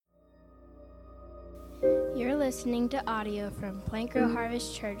You're listening to audio from Plank Row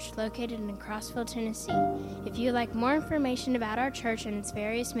Harvest Church located in Crossville, Tennessee. If you'd like more information about our church and its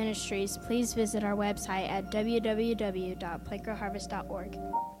various ministries, please visit our website at www.plankrowharvest.org.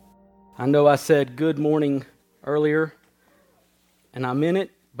 I know I said good morning earlier, and I meant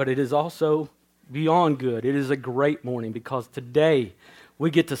it, but it is also beyond good. It is a great morning because today we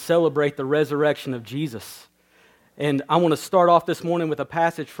get to celebrate the resurrection of Jesus. And I want to start off this morning with a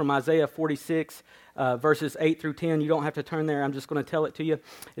passage from Isaiah 46, verses 8 through 10. You don't have to turn there. I'm just going to tell it to you.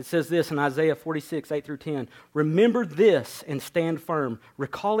 It says this in Isaiah 46, 8 through 10. Remember this and stand firm.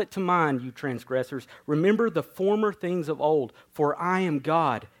 Recall it to mind, you transgressors. Remember the former things of old. For I am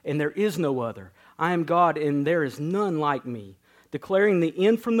God, and there is no other. I am God, and there is none like me. Declaring the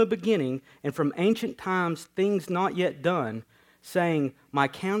end from the beginning, and from ancient times things not yet done, saying, my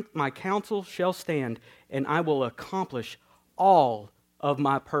counsel shall stand, and I will accomplish all of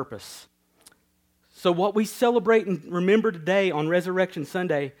my purpose. So what we celebrate and remember today on Resurrection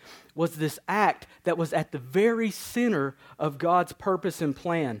Sunday was this act that was at the very center of God's purpose and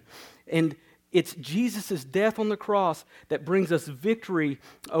plan. And it's Jesus' death on the cross that brings us victory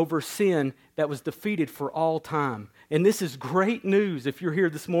over sin that was defeated for all time. And this is great news if you're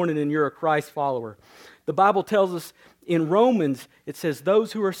here this morning and you're a Christ follower. The Bible tells us in Romans, it says,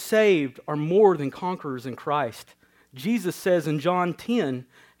 those who are saved are more than conquerors in Christ. Jesus says in John 10,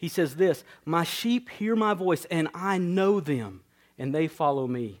 he says this, my sheep hear my voice, and I know them, and they follow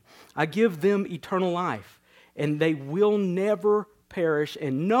me. I give them eternal life, and they will never perish,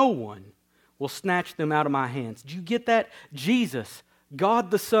 and no one will snatch them out of my hands. Do you get that? Jesus, God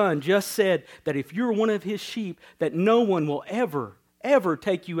the Son, just said that if you're one of his sheep, that no one will ever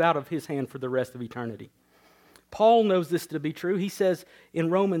take you out of his hand for the rest of eternity. Paul knows this to be true. He says in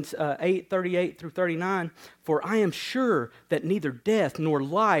Romans 8, 38 through 39, for I am sure that neither death, nor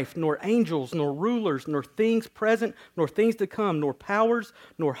life, nor angels, nor rulers, nor things present, nor things to come, nor powers,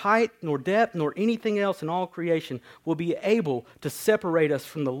 nor height, nor depth, nor anything else in all creation will be able to separate us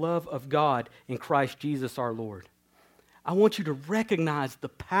from the love of God in Christ Jesus our Lord. I want you to recognize the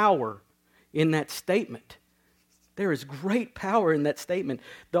power in that statement. There is great power in that statement.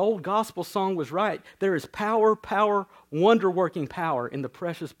 The old gospel song was right. There is power, wonder-working power in the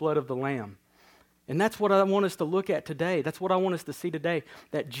precious blood of the Lamb. And that's what I want us to look at today. That's what I want us to see today,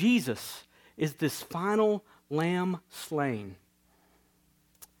 that Jesus is this final Lamb slain.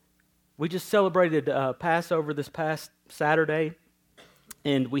 We just celebrated Passover this past Saturday,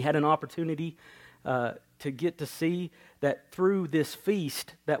 and we had an opportunity to get to see that through this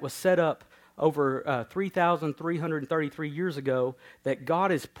feast that was set up over 3,333 years ago, that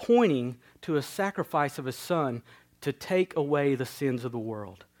God is pointing to a sacrifice of his Son to take away the sins of the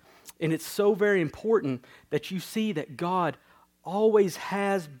world. And it's so very important that you see that God always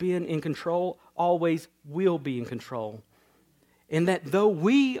has been in control, always will be in control. And that though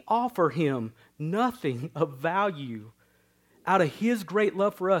we offer him nothing of value, out of his great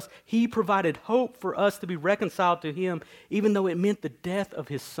love for us, he provided hope for us to be reconciled to him, even though it meant the death of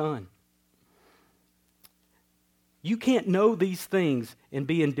his Son. You can't know these things and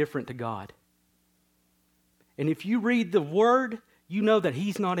be indifferent to God. And if you read the Word, you know that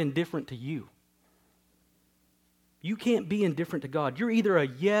he's not indifferent to you. You can't be indifferent to God. You're either a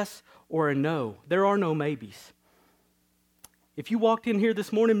yes or a no. There are no maybes. If you walked in here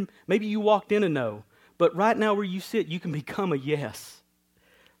this morning, maybe you walked in a no. But right now where you sit, you can become a yes.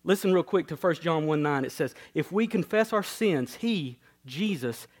 Listen real quick to 1 John 1:9. It says, if we confess our sins, he,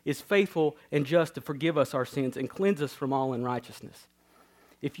 Jesus, is faithful and just to forgive us our sins and cleanse us from all unrighteousness.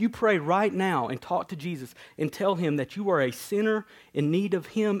 If you pray right now and talk to Jesus and tell him that you are a sinner in need of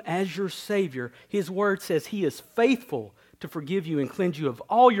him as your Savior, his word says he is faithful to forgive you and cleanse you of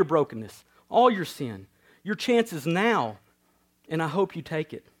all your brokenness, all your sin. Your chance is now, and I hope you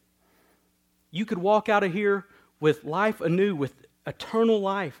take it. You could walk out of here with life anew, with eternal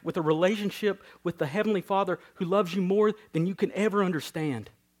life, with a relationship with the Heavenly Father who loves you more than you can ever understand.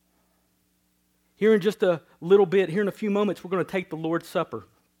 Here in just a little bit, here in a few moments, we're going to take the Lord's Supper.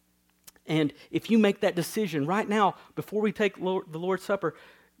 And if you make that decision right now, before we take the Lord's Supper,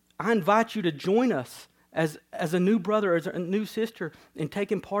 I invite you to join us as a new brother, as a new sister, in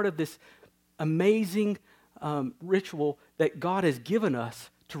taking part of this amazing ritual that God has given us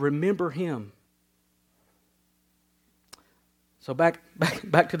to remember him. So back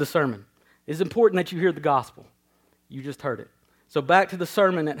to the sermon. It's important that you hear the gospel. You just heard it. So back to the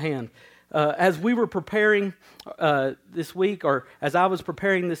sermon at hand. As we were preparing this week, or as I was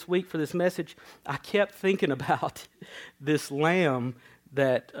preparing this week for this message, I kept thinking about this lamb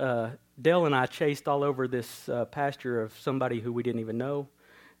that Dale and I chased all over this pasture of somebody who we didn't even know,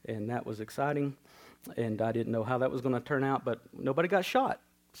 and that was exciting. And I didn't know how that was going to turn out, but nobody got shot.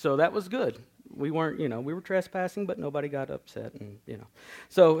 So that was good. We weren't, we were trespassing, but nobody got upset. And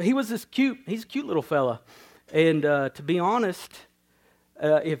so he's a cute little fella. And to be honest,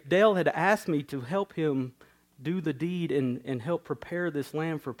 if Dale had asked me to help him do the deed and help prepare this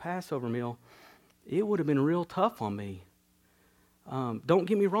lamb for Passover meal, it would have been real tough on me. Don't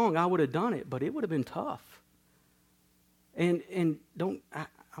get me wrong, I would have done it, but it would have been tough. And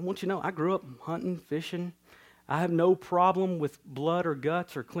I want you to know, I grew up hunting, fishing. I have no problem with blood or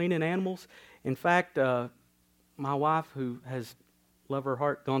guts or cleaning animals. In fact, my wife, who has, love her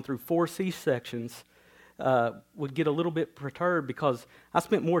heart, gone through 4 C-sections, would get a little bit perturbed because I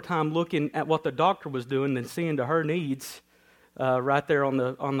spent more time looking at what the doctor was doing than seeing to her needs right there on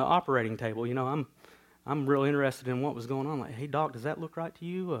the operating table. I'm real interested in what was going on. Like, hey, doc, does that look right to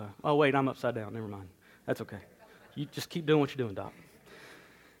you? Oh, wait, I'm upside down. Never mind. That's okay. You just keep doing what you're doing, doc.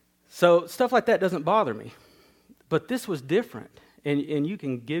 So stuff like that doesn't bother me. But this was different. And you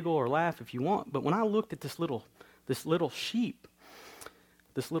can giggle or laugh if you want. But when I looked at this little sheep,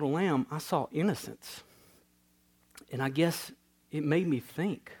 this little lamb, I saw innocence. And I guess it made me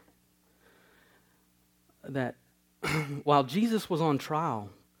think that while Jesus was on trial,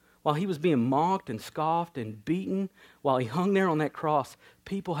 while he was being mocked and scoffed and beaten, while he hung there on that cross,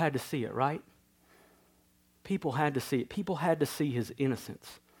 people had to see it, right? People had to see it. People had to see his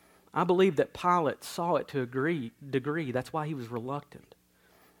innocence. I believe that Pilate saw it to a degree. That's why he was reluctant.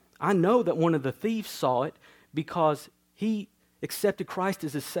 I know that one of the thieves saw it because he accepted Christ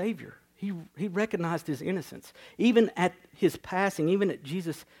as his Savior. He recognized his innocence. Even at his passing, even at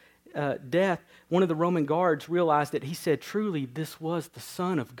Jesus' death, one of the Roman guards realized that he said, truly, this was the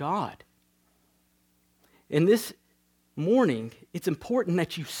Son of God. And this morning, it's important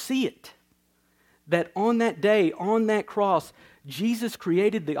that you see it. That on that day, on that cross, Jesus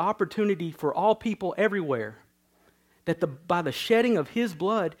created the opportunity for all people everywhere. That by the shedding of his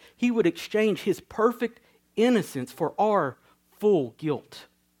blood, he would exchange his perfect innocence for our full guilt.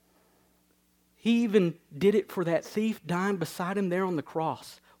 He even did it for that thief dying beside him there on the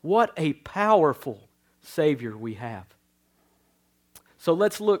cross. What a powerful Savior we have. So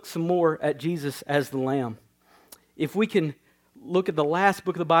let's look some more at Jesus as the Lamb. If we can look at the last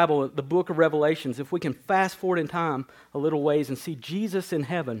book of the Bible, the book of Revelations, if we can fast forward in time a little ways and see Jesus in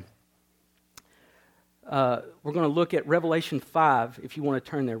heaven, we're going to look at Revelation 5, if you want to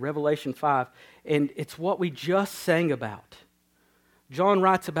turn there, Revelation 5, and it's what we just sang about. John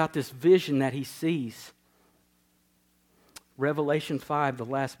writes about this vision that he sees. Revelation 5, the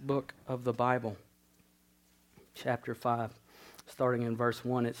last book of the Bible, chapter 5, starting in verse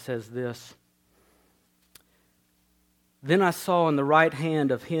 1, it says this. Then I saw in the right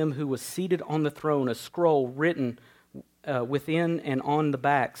hand of him who was seated on the throne a scroll written within and on the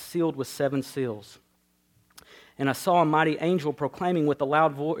back, sealed with 7 seals. And I saw a mighty angel proclaiming with a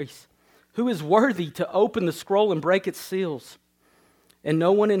loud voice, "Who is worthy to open the scroll and break its seals?" And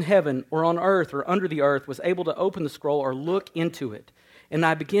no one in heaven or on earth or under the earth was able to open the scroll or look into it. And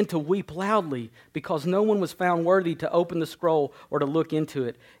I began to weep loudly because no one was found worthy to open the scroll or to look into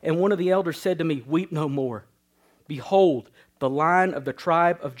it. And one of the elders said to me, "Weep no more. Behold, the Lion of the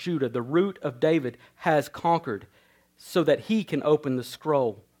tribe of Judah, the Root of David, has conquered, so that he can open the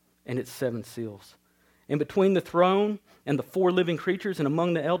scroll and its 7 seals." And between the throne and the 4 living creatures and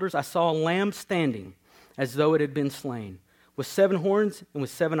among the elders, I saw a lamb standing as though it had been slain, with 7 horns and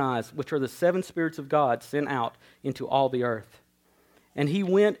with 7 eyes, which are the 7 spirits of God sent out into all the earth. And he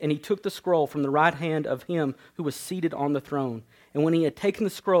went and he took the scroll from the right hand of him who was seated on the throne. And when he had taken the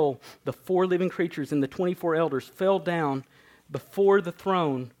scroll, the 4 living creatures and the 24 elders fell down before the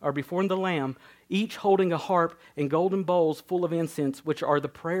throne, or before the Lamb, each holding a harp and golden bowls full of incense, which are the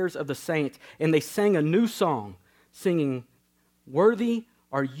prayers of the saints. And they sang a new song, singing, "Worthy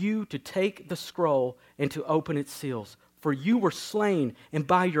are you to take the scroll and to open its seals. For you were slain, and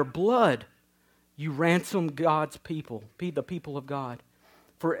by your blood you ransomed God's people, the people of God,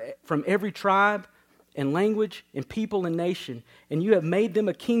 from every tribe and language and people and nation. And you have made them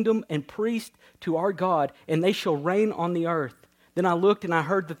a kingdom and priest to our God, and they shall reign on the earth." Then I looked and I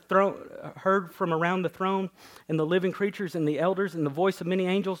heard from around the throne and the living creatures and the elders and the voice of many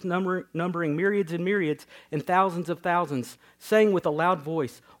angels numbering myriads and myriads and thousands of thousands, saying with a loud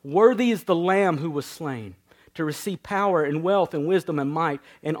voice, "Worthy is the Lamb who was slain to receive power and wealth and wisdom and might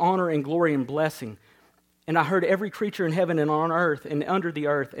and honor and glory and blessing." And I heard every creature in heaven and on earth and under the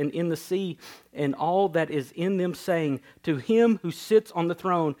earth and in the sea and all that is in them saying, "To him who sits on the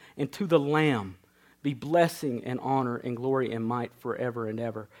throne and to the Lamb be blessing and honor and glory and might forever and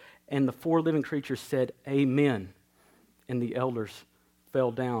ever." And the 4 living creatures said, "Amen." And the elders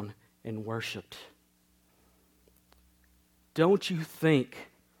fell down and worshiped. don't you think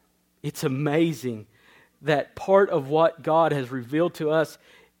it's amazing that part of what God has revealed to us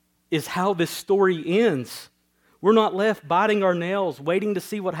is how this story ends? We're not left biting our nails, waiting to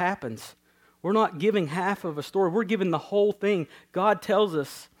see what happens. We're not giving half of a story. We're giving the whole thing. God tells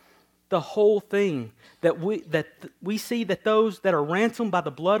us the whole thing, that we see that those that are ransomed by the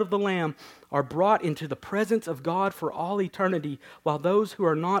blood of the Lamb are brought into the presence of God for all eternity, while those who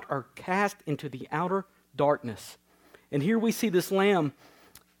are not are cast into the outer darkness. And here we see this Lamb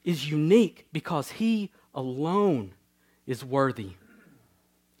is unique because he alone is worthy.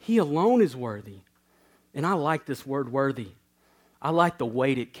 He alone is worthy. And I like this word worthy. I like the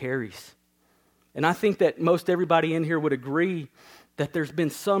weight it carries. And I think that most everybody in here would agree that there's been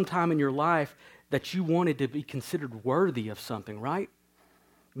some time in your life that you wanted to be considered worthy of something, right?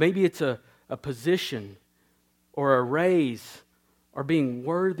 Maybe it's a position or a raise or being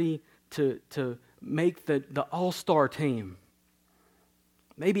worthy to make the all-star team.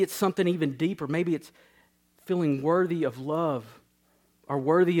 Maybe it's something even deeper. Maybe it's feeling worthy of love or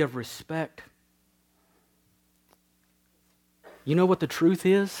worthy of respect. You know what the truth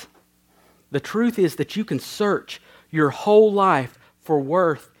is? The truth is that you can search your whole life for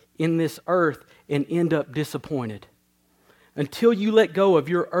worth in this earth and end up disappointed. Until you let go of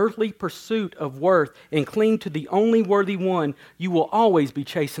your earthly pursuit of worth and cling to the only worthy one, you will always be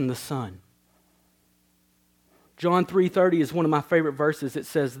chasing the sun. John 3:30 is one of my favorite verses. It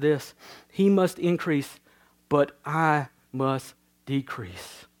says this, "He must increase, but I must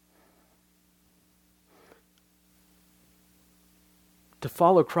decrease." To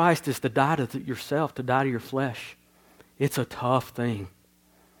follow Christ is to die to yourself, to die to your flesh. It's a tough thing.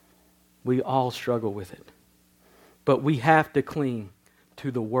 We all struggle with it. But we have to cling to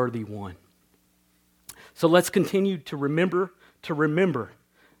the worthy one. So let's continue to remember.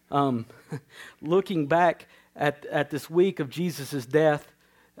 Looking back at this week of Jesus' death,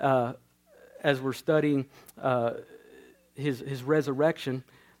 as we're studying his resurrection,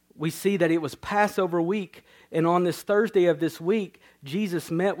 we see that it was Passover week. And on this Thursday of this week, Jesus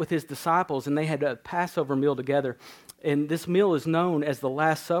met with his disciples and they had a Passover meal together. And this meal is known as the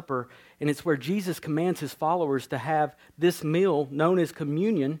Last Supper, and it's where Jesus commands his followers to have this meal, known as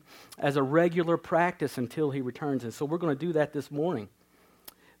communion, as a regular practice until he returns. And so we're going to do that this morning.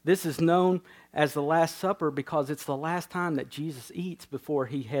 This is known as the Last Supper because it's the last time that Jesus eats before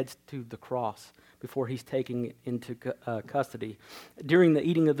he heads to the cross, before he's taken into custody. During the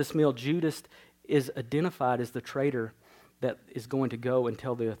eating of this meal, Judas is identified as the traitor that is going to go and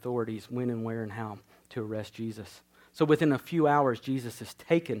tell the authorities when and where and how to arrest Jesus. So within a few hours, Jesus is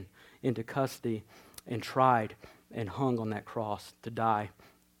taken into custody and tried and hung on that cross to die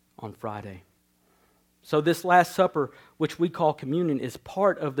on Friday. So this Last Supper, which we call communion, is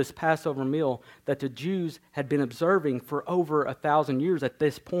part of this Passover meal that the Jews had been observing for over 1,000 years at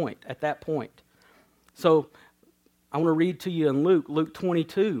that point. So I want to read to you in Luke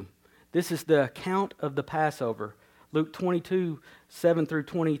 22. This is the account of the Passover. Luke 22, 7 through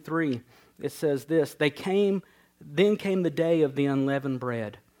 23, it says this, Then came the day of the unleavened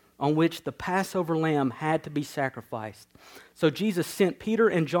bread, on which the Passover lamb had to be sacrificed. So Jesus sent Peter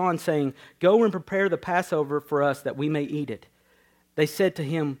and John, saying, "Go and prepare the Passover for us that we may eat it." They said to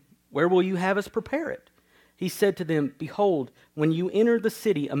him, "Where will you have us prepare it?" He said to them, "Behold, when you enter the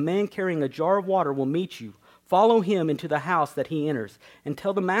city, a man carrying a jar of water will meet you. Follow him into the house that he enters, and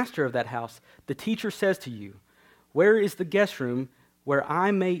tell the master of that house, 'The teacher says to you, where is the guest room where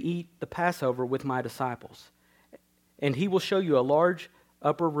I may eat the Passover with my disciples?' And he will show you a large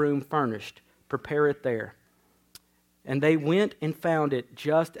upper room furnished. Prepare it there." And they went and found it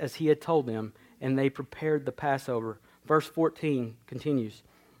just as he had told them, and they prepared the Passover. Verse 14 continues.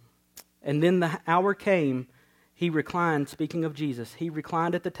 And then the hour came, he reclined, speaking of Jesus, he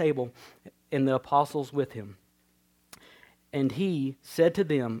reclined at the table, and the apostles with him. And he said to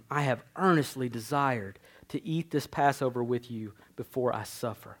them, "I have earnestly desired to eat this Passover with you before I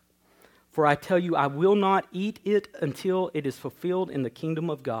suffer. For I tell you, I will not eat it until it is fulfilled in the kingdom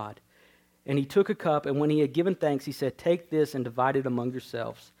of God." And he took a cup, and when he had given thanks, he said, "Take this and divide it among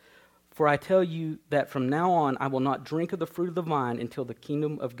yourselves. For I tell you that from now on I will not drink of the fruit of the vine until the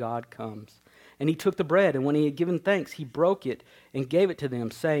kingdom of God comes." And he took the bread, and when he had given thanks, he broke it and gave it to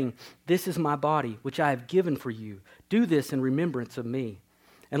them, saying, "This is my body, which I have given for you. Do this in remembrance of me."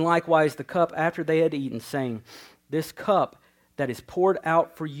 And likewise the cup after they had eaten, saying, "This cup that is poured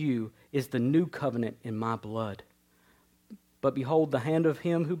out for you is the new covenant in my blood. But behold, the hand of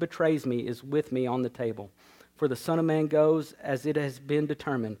him who betrays me is with me on the table. For the Son of Man goes as it has been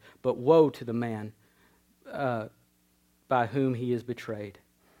determined, but woe to the man by whom he is betrayed."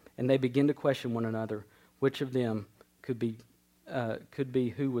 And they begin to question one another, which of them could be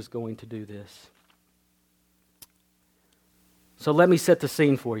who was going to do this. So let me set the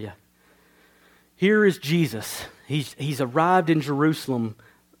scene for you. Here is Jesus. He's arrived in Jerusalem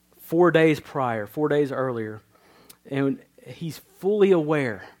 4 days earlier, and he's fully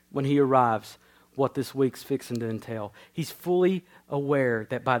aware when he arrives what this week's fixing to entail. He's fully aware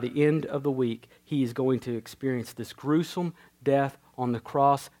that by the end of the week, he is going to experience this gruesome death on the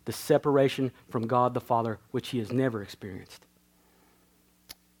cross, the separation from God the Father, which he has never experienced.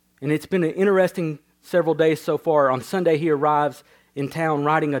 And it's been an interesting several days so far. On Sunday, he arrives in town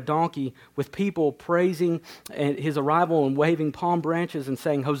riding a donkey with people praising his arrival and waving palm branches and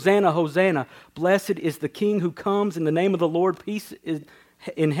saying, "Hosanna, Hosanna, blessed is the King who comes in the name of the Lord, peace is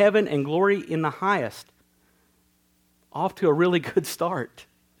in heaven and glory in the highest." Off to a really good start.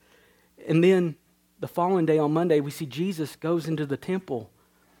 And then the following day on Monday, we see Jesus goes into the temple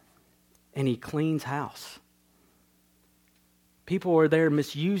and he cleans house. People are there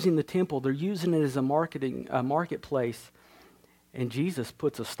misusing the temple. They're using it as a marketplace. And Jesus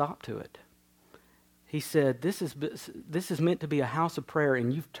puts a stop to it. He said, this is meant to be a house of prayer,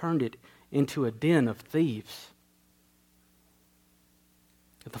 and you've turned it into a den of thieves.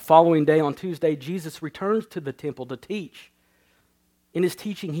 The following day, on Tuesday, Jesus returns to the temple to teach. In his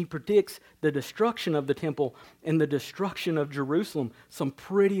teaching, he predicts the destruction of the temple and the destruction of Jerusalem. Some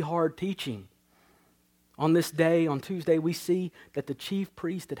pretty hard teaching. On this day, on Tuesday, we see that the chief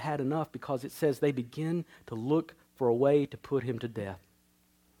priest had had enough, because it says they begin to look for a way to put him to death.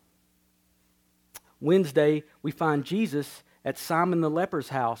 Wednesday, we find Jesus at Simon the leper's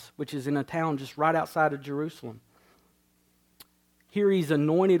house, which is in a town just right outside of Jerusalem. Here he's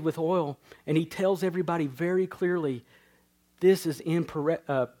anointed with oil, and he tells everybody very clearly, this is in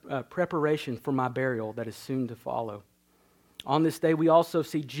preparation for my burial that is soon to follow. On this day, we also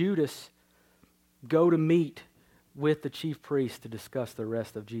see Judas go to meet with the chief priest to discuss the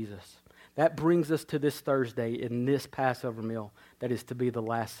rest of Jesus. That brings us to this Thursday in this Passover meal that is to be the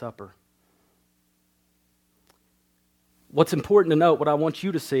Last Supper. What's important to note, what I want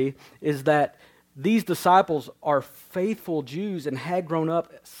you to see, is that these disciples are faithful Jews and had grown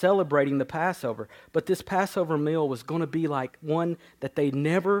up celebrating the Passover. But this Passover meal was going to be like one that they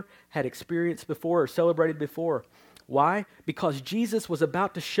never had experienced before or celebrated before. Why? Because Jesus was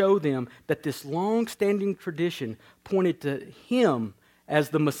about to show them that this long-standing tradition pointed to him as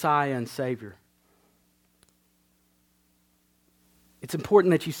the Messiah and Savior. It's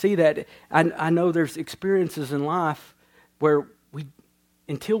important that you see that. I know there's experiences in life where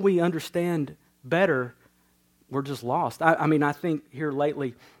until we understand better, we're just lost. I think here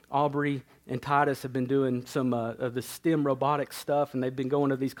lately, Aubrey and Titus have been doing some of the STEM robotics stuff, and they've been going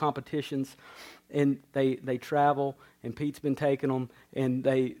to these competitions, and they travel, and Pete's been taking them, and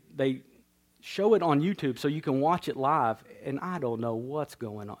they show it on YouTube so you can watch it live, and I don't know what's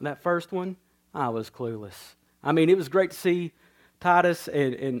going on. That first one, I was clueless. It was great to see Titus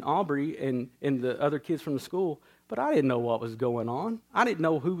and Aubrey and the other kids from the school, but I didn't know what was going on. I didn't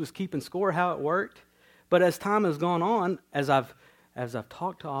know who was keeping score, how it worked. But as time has gone on, as I've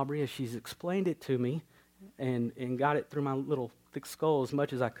talked to Aubrey, as she's explained it to me and got it through my little thick skull as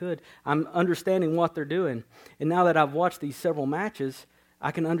much as I could, I'm understanding what they're doing. And now that I've watched these several matches,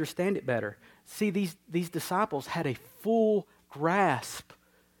 I can understand it better. See, these disciples had a full grasp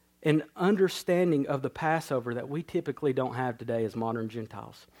and understanding of the Passover that we typically don't have today as modern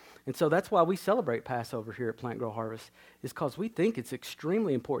Gentiles. And so that's why we celebrate Passover here at Plant Grow Harvest, is because we think it's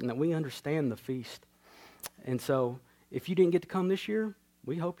extremely important that we understand the feast. And so if you didn't get to come this year,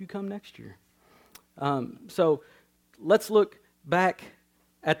 we hope you come next year. So let's look back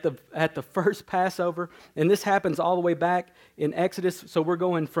at the first Passover, and this happens all the way back in Exodus. So we're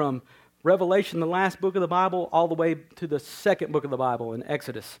going from Revelation, the last book of the Bible, all the way to the second book of the Bible in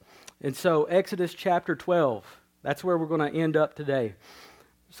Exodus. And so Exodus chapter 12, that's where we're going to end up today.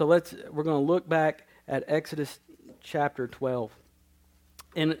 So we're going to look back at Exodus chapter 12.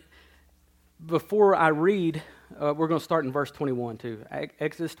 And before I read, we're going to start in verse 21 too.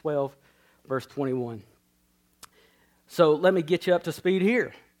 Exodus 12, verse 21. So let me get you up to speed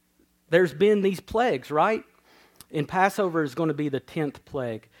here. There's been these plagues, right? And Passover is going to be the 10th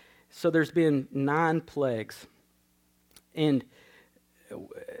plague. So there's been 9 plagues. And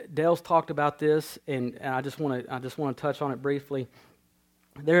Dale's talked about this, and I just want to touch on it briefly.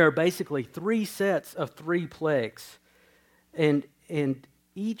 There are basically 3 sets of 3 plagues. And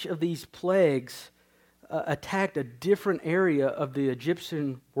each of these plagues attacked a different area of the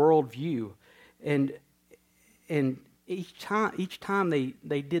Egyptian worldview. And in each time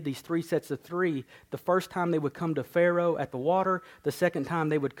they did these 3 sets of 3, the first time they would come to Pharaoh at the water, the second time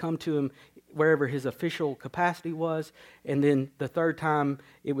they would come to him wherever his official capacity was, and then the third time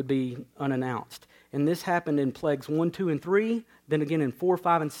it would be unannounced. And this happened in plagues 1, 2, and 3, then again in 4,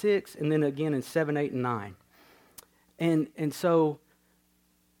 5, and 6, and then again in 7, 8, and 9. And so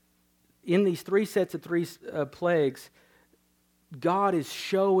in these 3 sets of 3 plagues, God is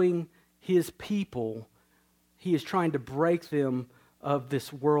showing his people, he is trying to break them of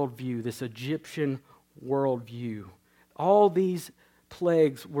this worldview, this Egyptian worldview. All these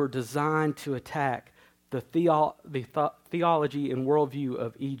plagues were designed to attack the theology and worldview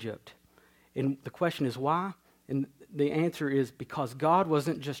of Egypt. And the question is why? And the answer is because God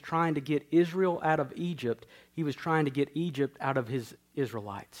wasn't just trying to get Israel out of Egypt, he was trying to get Egypt out of his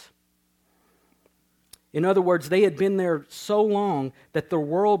Israelites. In other words, they had been there so long that their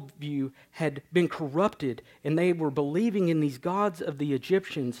worldview had been corrupted, and they were believing in these gods of the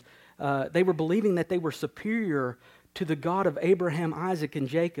Egyptians. They were believing that they were superior to the God of Abraham, Isaac, and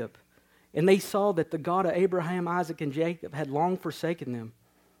Jacob. And they saw that the God of Abraham, Isaac, and Jacob had long forsaken them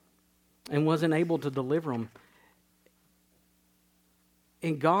and wasn't able to deliver them.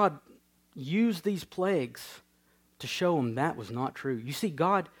 And God used these plagues to show them that was not true. You see,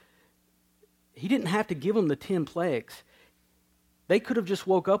 God, he didn't have to give them the 10 plagues. They could have just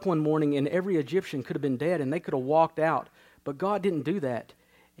woke up one morning and every Egyptian could have been dead and they could have walked out. But God didn't do that.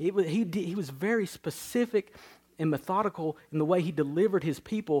 He was very specific and methodical in the way he delivered his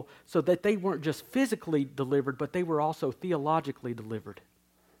people so that they weren't just physically delivered, but they were also theologically delivered.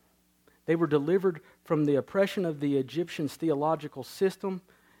 They were delivered from the oppression of the Egyptians' theological system,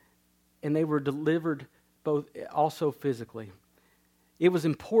 and they were delivered both also physically. It was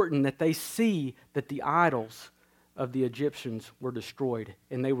important that they see that the idols of the Egyptians were destroyed,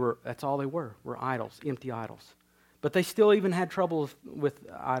 and that's all they were idols, empty idols. But they still even had trouble with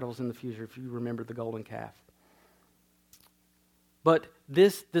idols in the future, if you remember the golden calf. But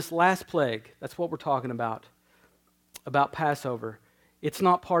this last plague, that's what we're talking about Passover. It's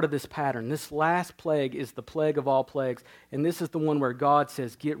not part of this pattern. This last plague is the plague of all plagues, and this is the one where God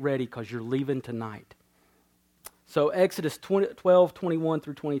says, get ready because you're leaving tonight. So Exodus 12, 21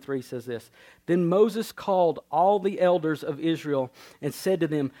 through 23 says this. Then Moses called all the elders of Israel and said to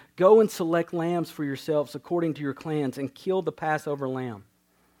them, go and select lambs for yourselves according to your clans and kill the Passover lamb.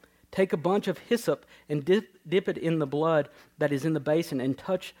 Take a bunch of hyssop and dip it in the blood that is in the basin and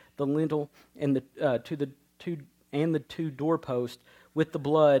touch the lintel and the two doorposts with the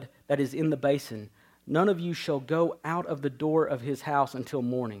blood that is in the basin. None of you shall go out of the door of his house until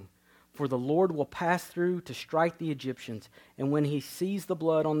morning. For the Lord will pass through to strike the Egyptians, and when he sees the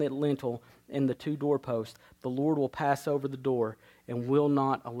blood on the lintel and the 2 doorposts, the Lord will pass over the door and will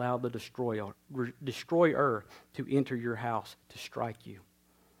not allow the destroyer to enter your house to strike you.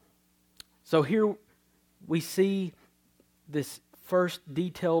 So here we see this first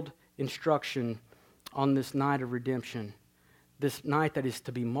detailed instruction on this night of redemption, this night that is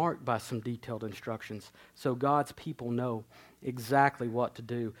to be marked by some detailed instructions, so God's people know exactly what to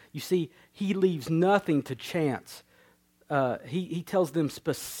do. You see, he leaves nothing to chance. He tells them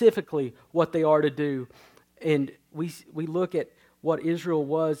specifically what they are to do. And we look at what Israel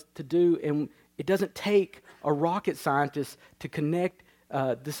was to do, and it doesn't take a rocket scientist to connect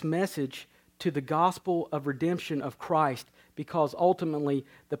this message to the gospel of redemption of Christ, because ultimately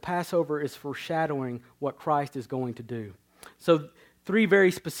the Passover is foreshadowing what Christ is going to do. So 3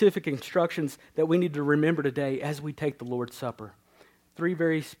 very specific instructions that we need to remember today as we take the Lord's Supper. 3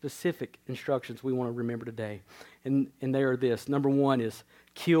 very specific instructions we want to remember today. And they are this. Number 1 is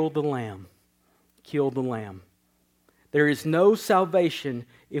kill the lamb. Kill the lamb. There is no salvation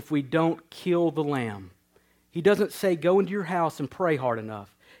if we don't kill the lamb. He doesn't say go into your house and pray hard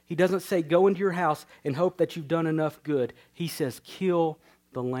enough. He doesn't say go into your house and hope that you've done enough good. He says kill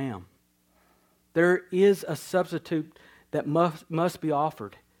the lamb. There is a substitute that must be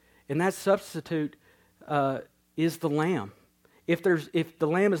offered. And that substitute is the lamb. If the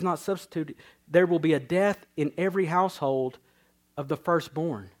lamb is not substituted, there will be a death in every household of the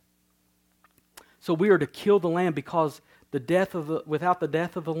firstborn. So we are to kill the lamb because without the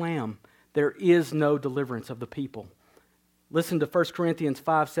death of the lamb, there is no deliverance of the people. Listen to 1 Corinthians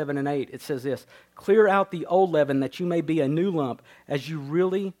 5, 7, and 8. It says this, clear out the old leaven that you may be a new lump as you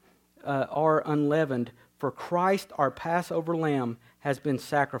really are unleavened. For Christ, our Passover lamb, has been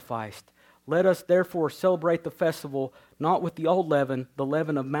sacrificed. Let us therefore celebrate the festival, not with the old leaven, the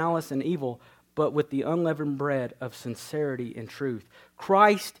leaven of malice and evil, but with the unleavened bread of sincerity and truth.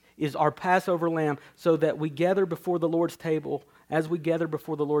 Christ is our Passover lamb, so that we gather before the Lord's table. As we gather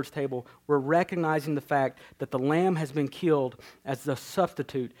before the Lord's table, we're recognizing the fact that the lamb has been killed as the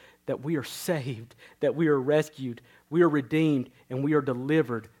substitute, that we are saved, that we are rescued, we are redeemed, and we are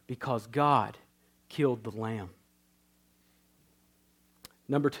delivered because God killed the lamb.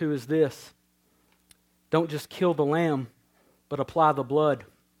 Number 2 is this: don't just kill the lamb, but apply the blood.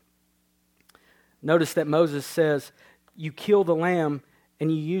 Notice that Moses says, you kill the lamb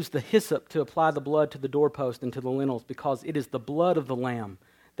and you use the hyssop to apply the blood to the doorpost and to the lintels, because it is the blood of the lamb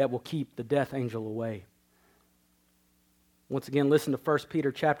that will keep the death angel away. Once again, listen to 1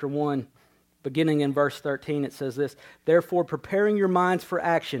 Peter chapter 1, beginning in verse 13. It says this: therefore, preparing your minds for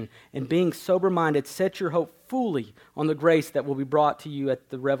action and being sober-minded, set your hope fully on the grace that will be brought to you at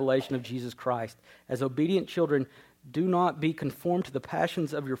the revelation of Jesus Christ. As obedient children, do not be conformed to the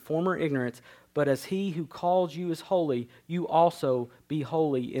passions of your former ignorance, but as he who calls you is holy, you also be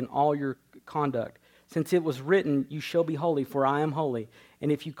holy in all your conduct. Since it was written, you shall be holy, for I am holy.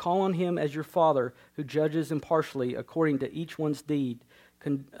 And if you call on him as your Father, who judges impartially according to each one's deeds,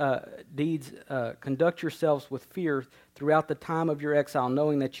 conduct yourselves with fear throughout the time of your exile,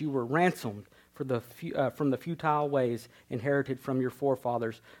 knowing that you were ransomed from the futile ways inherited from your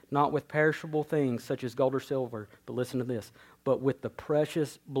forefathers, not with perishable things such as gold or silver, but listen to this, but with the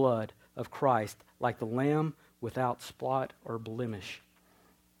precious blood of Christ, like the lamb without spot or blemish.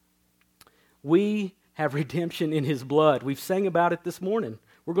 We have redemption in his blood. We've sang about it this morning.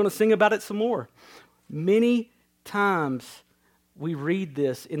 We're going to sing about it some more. Many times we read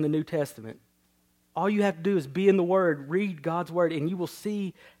this in the New Testament. All you have to do is be in the Word, read God's Word, and you will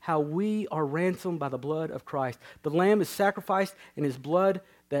see how we are ransomed by the blood of Christ. The Lamb is sacrificed, and his blood,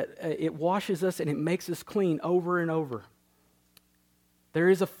 that it washes us and it makes us clean over and over. There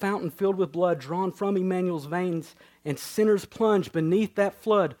is a fountain filled with blood drawn from Emmanuel's veins, and sinners plunged beneath that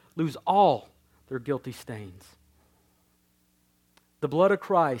flood lose all their guilty stains. The blood of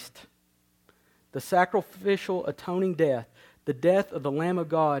Christ, the sacrificial atoning death, the death of the Lamb of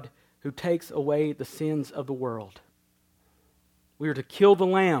God who takes away the sins of the world. We are to kill the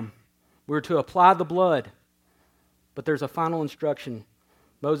lamb. We are to apply the blood. But there's a final instruction.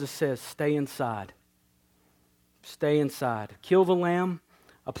 Moses says, stay inside. Stay inside. Kill the lamb,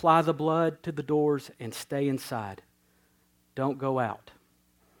 apply the blood to the doors, and stay inside. Don't go out.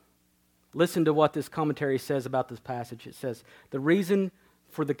 Listen to what this commentary says about this passage. It says, the reason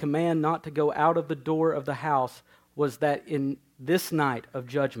for the command not to go out of the door of the house was that in this night of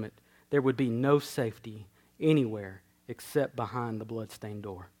judgment, there would be no safety anywhere except behind the bloodstained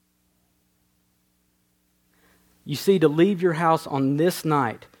door. You see, to leave your house on this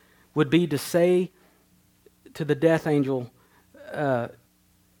night would be to say to the death angel,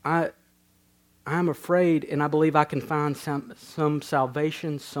 I'm afraid and I believe I can find some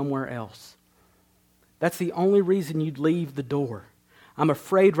salvation somewhere else. That's the only reason you'd leave the door. I'm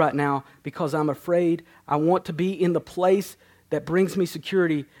afraid right now because I'm afraid I want to be in the place that brings me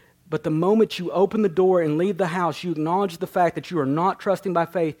security. But the moment you open the door and leave the house, you acknowledge the fact that you are not trusting by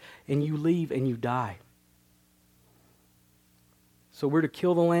faith, and you leave and you die. So we're to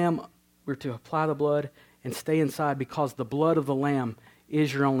kill the lamb, we're to apply the blood, and stay inside, because the blood of the lamb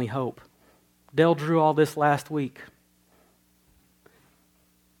is your only hope. Dale drew all this last week.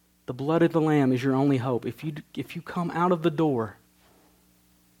 The blood of the lamb is your only hope. If you come out of the door,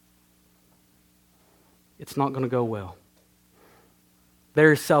 it's not going to go well.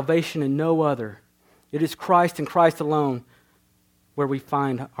 There is salvation in no other. It is Christ and Christ alone where we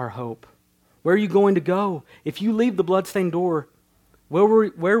find our hope. Where are you going to go? If you leave the bloodstained door, where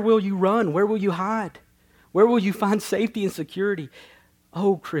will you run? Where will you hide? Where will you find safety and security?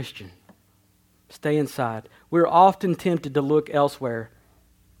 Oh, Christian, stay inside. We're often tempted to look elsewhere.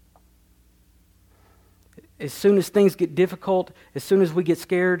 As soon as things get difficult, as soon as we get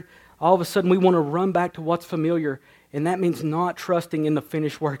scared, all of a sudden we want to run back to what's familiar. And that means not trusting in the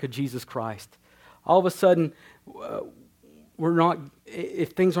finished work of Jesus Christ. All of a sudden, if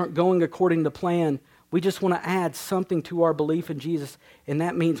things aren't going according to plan, we just want to add something to our belief in Jesus, and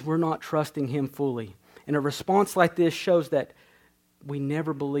that means we're not trusting him fully. And a response like this shows that we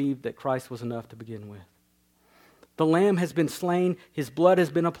never believed that Christ was enough to begin with. The Lamb has been slain, his blood has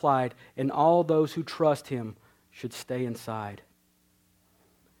been applied, and all those who trust him should stay inside.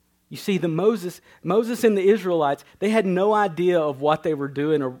 You see, Moses and the Israelites, they had no idea of what they were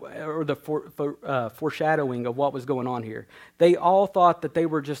doing or the foreshadowing of what was going on here. They all thought that they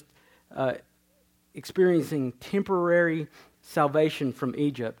were just experiencing temporary salvation from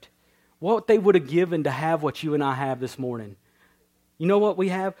Egypt. What they would have given to have what you and I have this morning. You know what we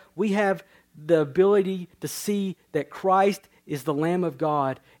have? We have the ability to see that Christ is the Lamb of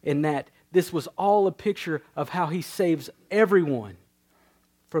God, and that this was all a picture of how he saves everyone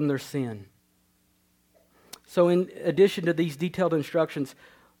from their sin. So in addition to these detailed instructions,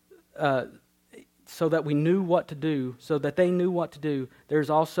 so that we knew what to do, so that they knew what to do, there's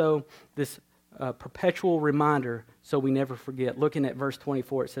also this perpetual reminder so we never forget. Looking at verse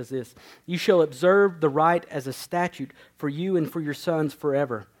 24, it says this: "You shall observe the rite as a statute for you and for your sons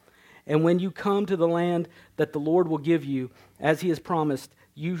forever. And when you come to the land that the Lord will give you, as he has promised,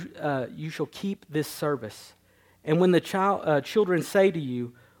 you shall keep this service. And when the children say to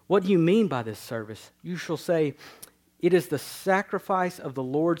you, 'What do you mean by this service?' you shall say, 'It is the sacrifice of the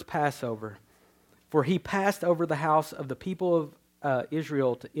Lord's Passover. For he passed over the house of the people of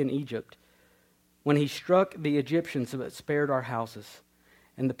Israel in Egypt, when he struck the Egyptians but spared our houses.'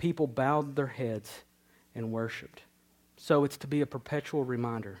 And the people bowed their heads and worshipped." So it's to be a perpetual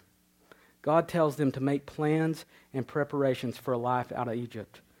reminder. God tells them to make plans and preparations for a life out of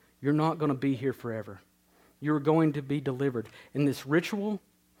Egypt. You're not going to be here forever. You're going to be delivered. And this ritual,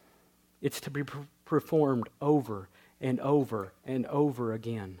 it's to be performed over and over and over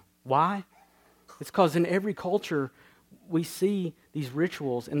again. Why? It's because in every culture we see these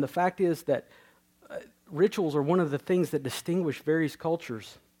rituals, and the fact is that rituals are one of the things that distinguish various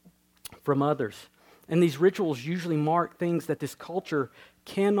cultures from others. And these rituals usually mark things that this culture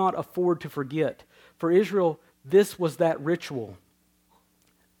cannot afford to forget. For Israel, this was that ritual.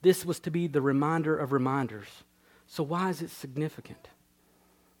 This was to be the reminder of reminders. So why is it significant?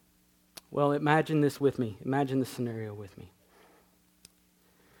 Well, imagine this with me. Imagine this scenario with me.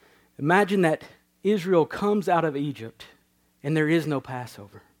 Imagine that Israel comes out of Egypt and there is no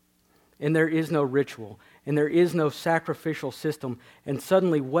Passover, and there is no ritual, and there is no sacrificial system, and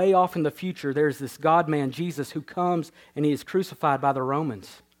suddenly way off in the future there's this God-man, Jesus, who comes and he is crucified by the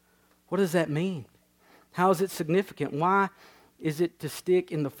Romans. What does that mean? How is it significant? Why is it to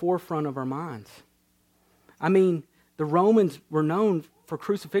stick in the forefront of our minds? I mean, the Romans were known for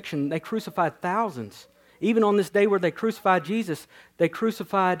crucifixion. They crucified thousands. Even on this day where they crucified Jesus, they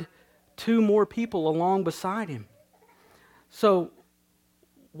crucified 2 more people along beside him. So,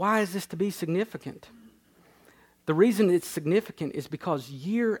 why is this to be significant? The reason it's significant is because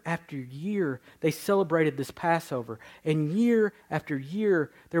year after year they celebrated this Passover, and year after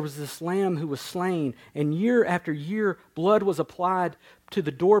year there was this lamb who was slain, and year after year blood was applied to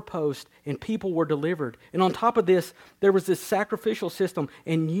the doorpost and people were delivered. And on top of this, there was this sacrificial system,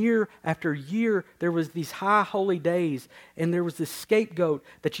 and year after year there was these high holy days, and there was this scapegoat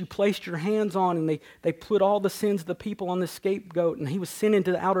that you placed your hands on, and they put all the sins of the people on this scapegoat, and he was sent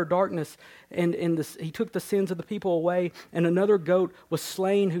into the outer darkness, and he took the sins of the people away, and another goat was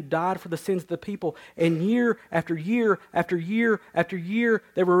slain who died for the sins of the people. And year after year after year after year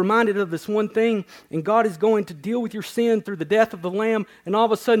they were reminded of this one thing, and God is going to deal with your sin through the death of the lamb. And all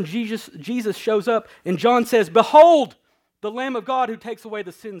of a sudden Jesus shows up, and John says, "Behold, the Lamb of God who takes away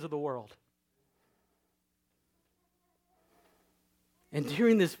the sins of the world." And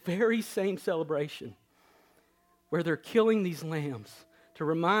during this very same celebration, where they're killing these lambs to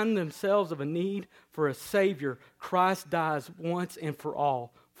remind themselves of a need for a Savior, Christ dies once and for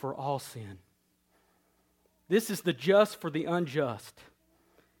all sin. This is the just for the unjust,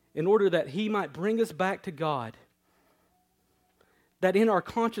 in order that he might bring us back to God. That in our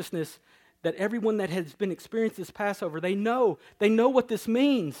consciousness, that everyone that has been experienced this Passover, they know what this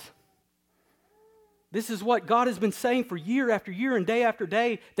means. This is what God has been saying for year after year and day after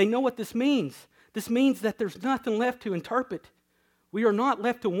day. They know what this means. This means that there's nothing left to interpret. We are not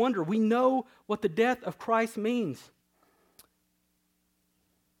left to wonder. We know what the death of Christ means.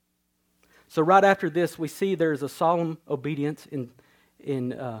 So right after this, we see there's a solemn obedience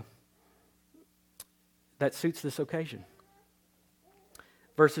that suits this occasion.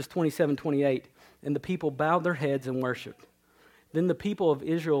 Verses 27-28, "And the people bowed their heads and worshipped. Then the people of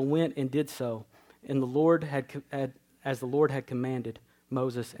Israel went and did so, and as the Lord had commanded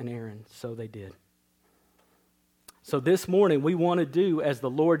Moses and Aaron, so they did." So this morning we want to do as the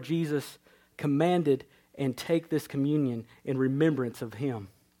Lord Jesus commanded and take this communion in remembrance of him.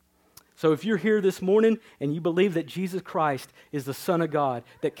 So if you're here this morning and you believe that Jesus Christ is the Son of God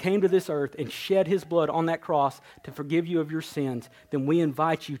that came to this earth and shed his blood on that cross to forgive you of your sins, then we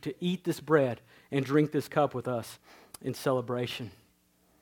invite you to eat this bread and drink this cup with us in celebration.